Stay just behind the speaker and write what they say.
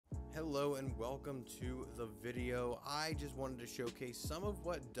Hello and welcome to the video. I just wanted to showcase some of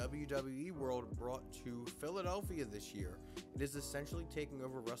what WWE World brought to Philadelphia this year. It is essentially taking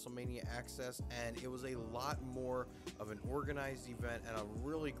over WrestleMania Access, and it was a lot more of an organized event and a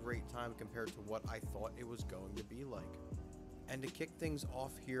really great time compared to what I thought it was going to be like. And to kick things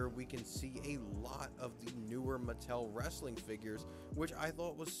off here, we can see a lot of the newer Mattel wrestling figures, which I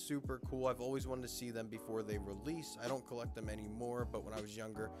thought was super cool. I've always wanted to see them before they release. I don't collect them anymore, but when I was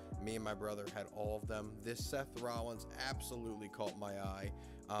younger, me and my brother had all of them. This Seth Rollins absolutely caught my eye.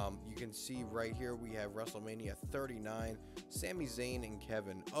 You can see right here we have WrestleMania 39, Sami Zayn and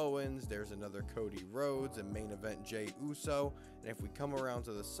Kevin Owens. There's another Cody Rhodes and main event Jey Uso. And if we come around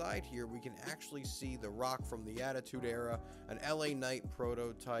to the side here, we can actually see The Rock from the Attitude Era, an LA Knight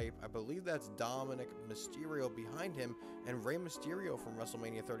prototype. I believe that's Dominic Mysterio behind him, and Rey Mysterio from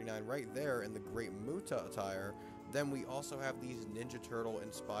WrestleMania 39 right there in the Great Muta attire. Then we also have these Ninja Turtle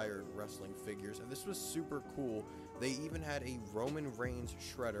inspired wrestling figures, and this was super cool. They even had a Roman Reigns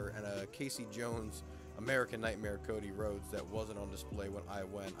Shredder and a Casey Jones American Nightmare Cody Rhodes that wasn't on display when I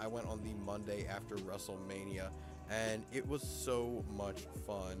went. I went on the Monday after WrestleMania, and it was so much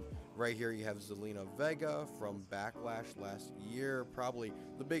fun. Right here you have Zelina Vega from Backlash last year, probably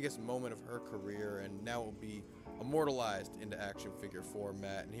the biggest moment of her career, and now it will be immortalized into action figure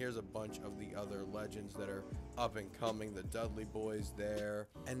format. And here's a bunch of the other legends that are up and coming, the Dudley Boys there.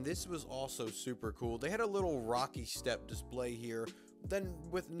 And this was also super cool. They had a little Rocky Step display here, then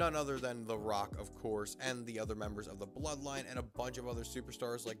with none other than The Rock, of course, and the other members of the Bloodline, and a bunch of other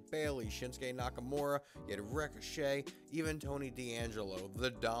superstars like Bayley, Shinsuke Nakamura, you had Ricochet, even Tony D'Angelo, the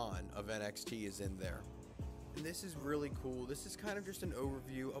Don of NXT, is in there. And this is really cool. This is kind of just an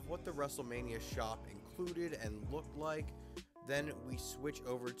overview of what the WrestleMania shop included and looked like. Then we switch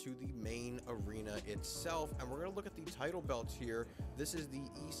over to the main arena itself, and we're going to look at the title belts here. This is the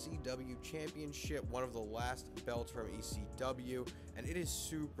ECW Championship, one of the last belts from ECW, and it is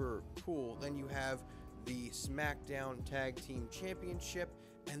super cool. Then you have the SmackDown Tag Team Championship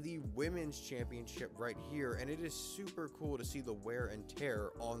and the Women's Championship right here, and it is super cool to see the wear and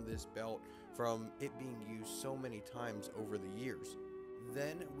tear on this belt from it being used so many times over the years.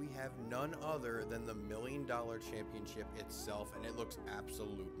 Then we have none other than the $1 Million Championship itself, and it looks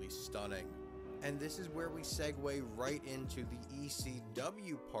absolutely stunning. And this is where we segue right into the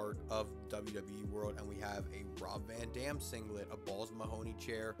ECW part of WWE World, and we have a Rob Van Dam singlet, a Balls Mahoney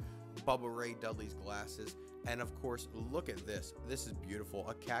chair, Bubba Ray Dudley's glasses, and of course, look at this. This is beautiful.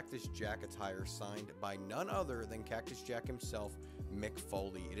 A Cactus Jack attire signed by none other than Cactus Jack himself, Mick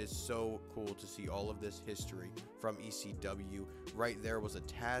Foley. It is so cool to see all of this history from ECW. Right there was a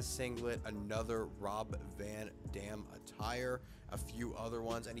Taz singlet, another Rob Van Dam attire, a few other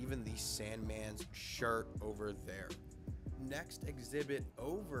ones, and even the Sandman's shirt over there. Next exhibit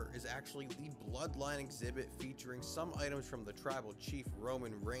over is actually the Bloodline exhibit, featuring some items from the Tribal Chief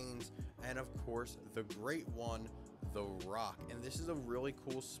Roman Reigns, and of course the great one, The Rock. And this is a really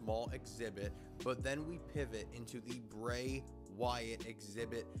cool small exhibit, but then we pivot into the Bray Wyatt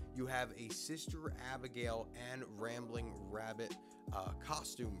exhibit. You have a Sister Abigail and Rambling Rabbit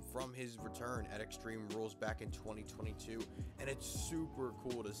costume from his return at Extreme Rules back in 2022, and it's super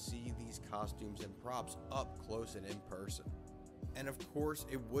cool to see these costumes and props up close and in person. And of course,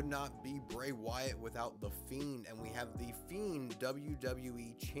 it would not be Bray Wyatt without The Fiend, and we have The Fiend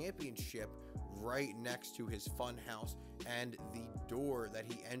WWE Championship right next to his funhouse and the door that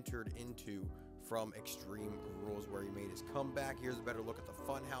he entered into from Extreme Rules where he made his comeback. Here's a better look at the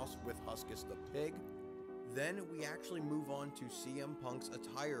funhouse with Huskus the Pig. Then we actually move on to CM Punk's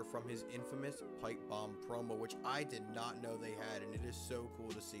attire from his infamous Pipe Bomb promo, which I did not know they had, and it is so cool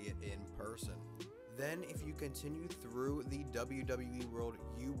to see it in person. Then if you continue through the WWE World,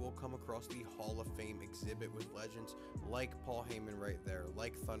 you will come across the Hall of Fame exhibit with legends like Paul Heyman right there,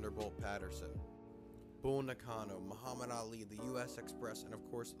 like Thunderbolt Patterson, Bull Nakano, Muhammad Ali, the US Express, and of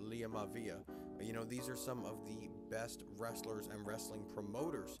course Leah Mavia. You know, these are some of the best wrestlers and wrestling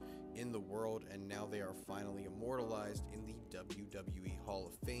promoters in the world, and now they are finally immortalized in the WWE Hall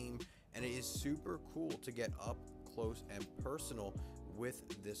of Fame, and it is super cool to get up close and personal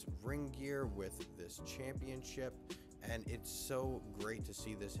with this ring gear, with this championship, and it's so great to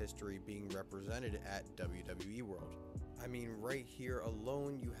see this history being represented at WWE World. I mean, right here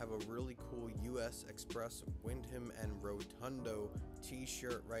alone, you have a really cool US Express Windham and Rotundo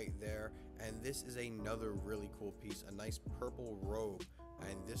t-shirt right there, and this is another really cool piece, a nice purple robe,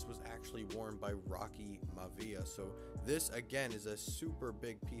 and this was actually actually worn by Rocky Maivia. So this again is a super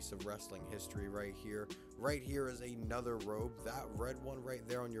big piece of wrestling history right here. Right here is another robe. That red one right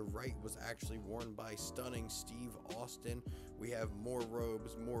there on your right was actually worn by stunning Steve Austin. We have more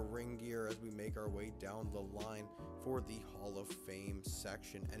robes, more ring gear as we make our way down the line for the Hall of Fame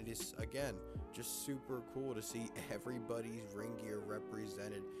section. And it is, again, just super cool to see everybody's ring gear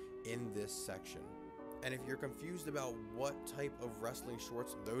represented in this section. And if you're confused about what type of wrestling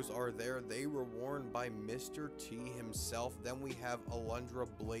shorts those are there, they were worn by Mr. T himself. Then we have Alundra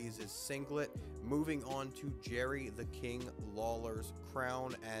Blaze's singlet. Moving on to Jerry the King Lawler's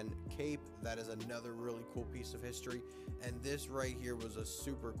crown and cape. That is another really cool piece of history. And this right here was a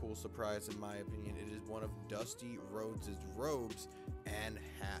super cool surprise in my opinion. It is one of Dusty Rhodes' robes and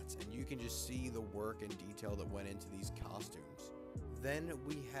hats. And you can just see the work and detail that went into these costumes. Then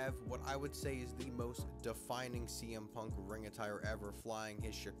we have what I would say is the most defining CM Punk ring attire ever, flying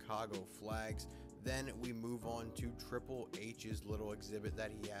his Chicago flags. Then we move on to Triple H's little exhibit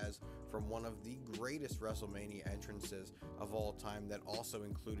that he has from one of the greatest WrestleMania entrances of all time that also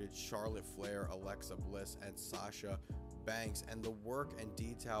included Charlotte Flair, Alexa Bliss, and Sasha Banks. And the work and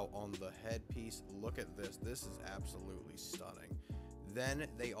detail on the headpiece, look at this. This is absolutely stunning. Then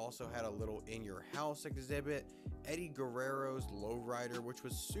they also had a little in your house exhibit, Eddie Guerrero's Lowrider, which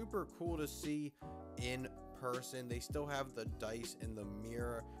was super cool to see in person. They still have the dice in the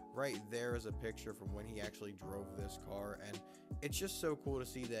mirror. Right there is a picture from when he actually drove this car, and it's just so cool to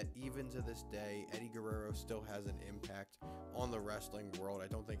see that even to this day, Eddie Guerrero still has an impact on the wrestling world. I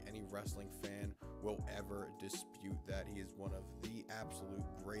don't think any wrestling fan will ever dispute that. He is one of the absolute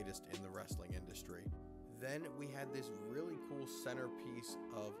greatest in the wrestling industry. Then we had this really cool centerpiece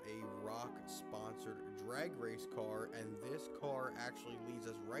of a Rock-sponsored drag race car, and this car actually leads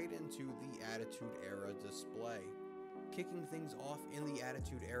us right into the Attitude Era display. Kicking things off in the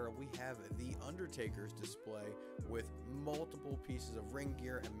Attitude Era, we have the Undertaker's display with multiple pieces of ring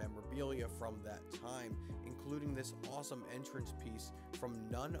gear and memorabilia from that time, including this awesome entrance piece from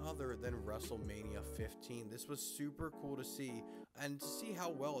none other than WrestleMania 15. This was super cool to see, and to see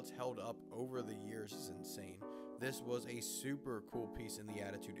how well it's held up over the years is insane. This was a super cool piece in the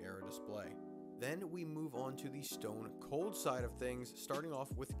Attitude Era display. Then we move on to the Stone Cold side of things, starting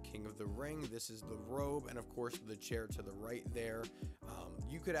off with King of the Ring. This is the robe, and of course the chair to the right there.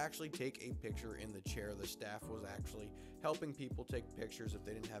 You could actually take a picture in the chair. The staff was actually helping people take pictures if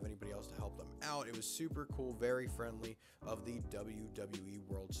they didn't have anybody else to help them out. It was super cool, very friendly of the WWE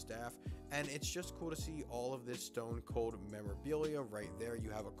World staff, and it's just cool to see all of this Stone Cold memorabilia. Right there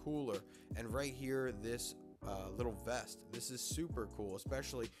you have a cooler, and right here this little vest. This is super cool,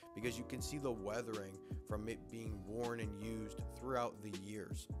 especially because you can see the weathering from it being worn and used throughout the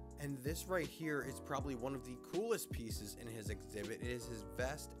years. And this right here is probably one of the coolest pieces in his exhibit. It is his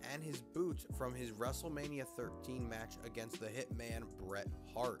vest and his boots from his WrestleMania 13 match against the Hitman Bret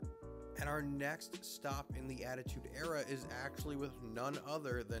Hart. And our next stop in the Attitude Era is actually with none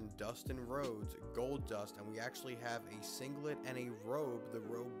other than Dustin Rhodes, Gold Dust, and we actually have a singlet and a robe, the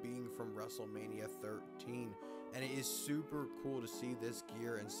robe being from WrestleMania 13. And it is super cool to see this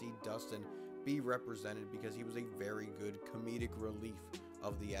gear and see Dustin be represented because he was a very good comedic relief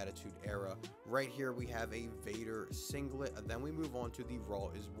of the Attitude Era. Right here we have a Vader singlet, and then we move on to the Raw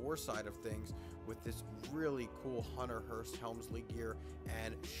is War side of things with this really cool Hunter Hearst Helmsley gear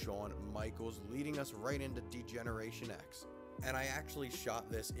and Shawn Michaels, leading us right into D-Generation X. And I actually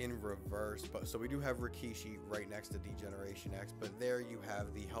shot this in reverse, but so we do have Rikishi right next to D-Generation X, but there you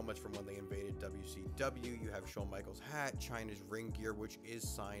have the helmets from when they invaded WCW. You have Shawn Michaels' hat, Chyna's ring gear, which is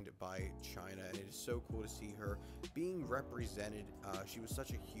signed by Chyna, and it is so cool to see her being represented. She was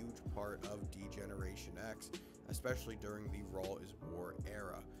such a huge part of D-Generation X, especially during the Raw is War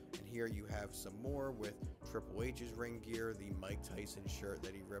era. And here you have some more with Triple H's ring gear, the Mike Tyson shirt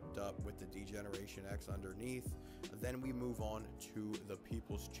that he ripped up with the D-Generation X underneath. Then we move on to the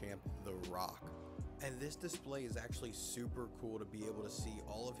People's Champ, The Rock. And this display is actually super cool to be able to see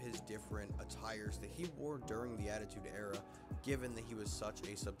all of his different attires that he wore during the Attitude Era, given that he was such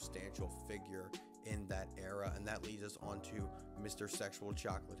a substantial figure in that era. And that leads us on to Mr. Sexual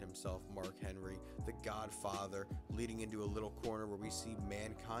Chocolate himself, Mark Henry, the Godfather, leading into a little corner where we see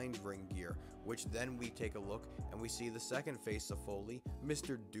Mankind's ring gear, which then we take a look and we see the second face of Foley,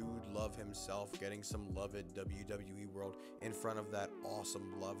 Mr. Dude Love himself, getting some love at WWE World in front of that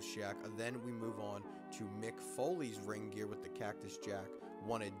awesome Love Shack. And then we move on to Mick Foley's ring gear with the Cactus Jack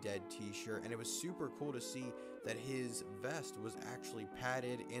Wanted Dead t-shirt, and it was super cool to see that his vest was actually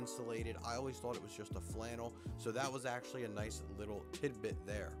padded, insulated. I always thought it was just a flannel, so that was actually a nice little tidbit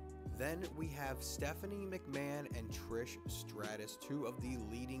there. Then we have Stephanie McMahon and Trish Stratus, two of the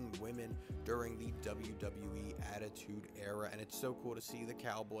leading women during the WWE Attitude Era, and it's so cool to see the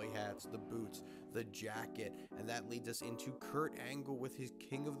cowboy hats, the boots, the jacket, and that leads us into Kurt Angle with his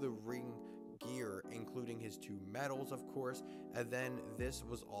King of the Ring gear, including his 2 medals, of course. And then this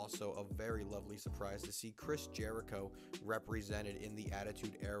was also a very lovely surprise to see Chris Jericho represented in the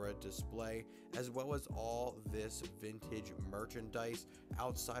Attitude Era display, as well as all this vintage merchandise.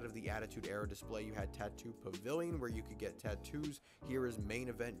 Outside of the Attitude Era display, you had Tattoo Pavilion, where you could get tattoos. Here is main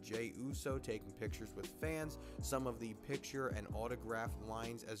event Jey Uso taking pictures with fans, some of the picture and autograph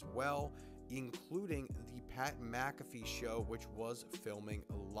lines as well, including the Pat McAfee show, which was filming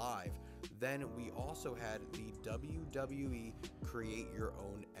live. Then we also had the WWE Create Your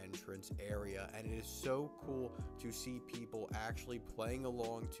Own Entrance area, and it is so cool to see people actually playing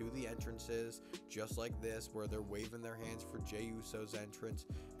along to the entrances, just like this, where they're waving their hands for Jey Uso's entrance.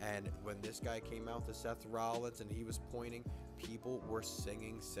 And when this guy came out to Seth Rollins and he was pointing, people were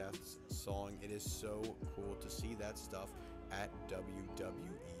singing Seth's song. It is so cool to see that stuff at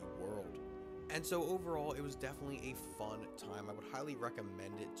WWE World. And so overall, it was definitely a fun time. I would highly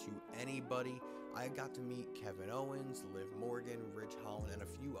recommend it to anybody. I got to meet Kevin Owens, Liv Morgan, Ridge Holland, and a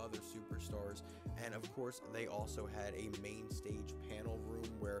few other superstars. And of course, they also had a main stage panel room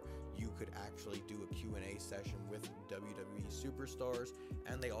where you could actually do a Q&A session with WWE superstars.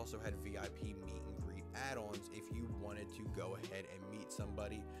 And they also had VIP meet and greet add-ons if you wanted to go ahead and meet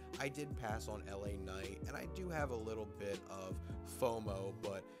somebody. I did pass on LA Knight, and I do have a little bit of FOMO,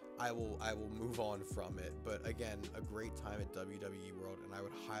 but I will move on from it. But again, a great time at WWE World, and I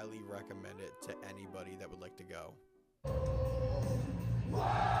would highly recommend it to anybody that would like to go.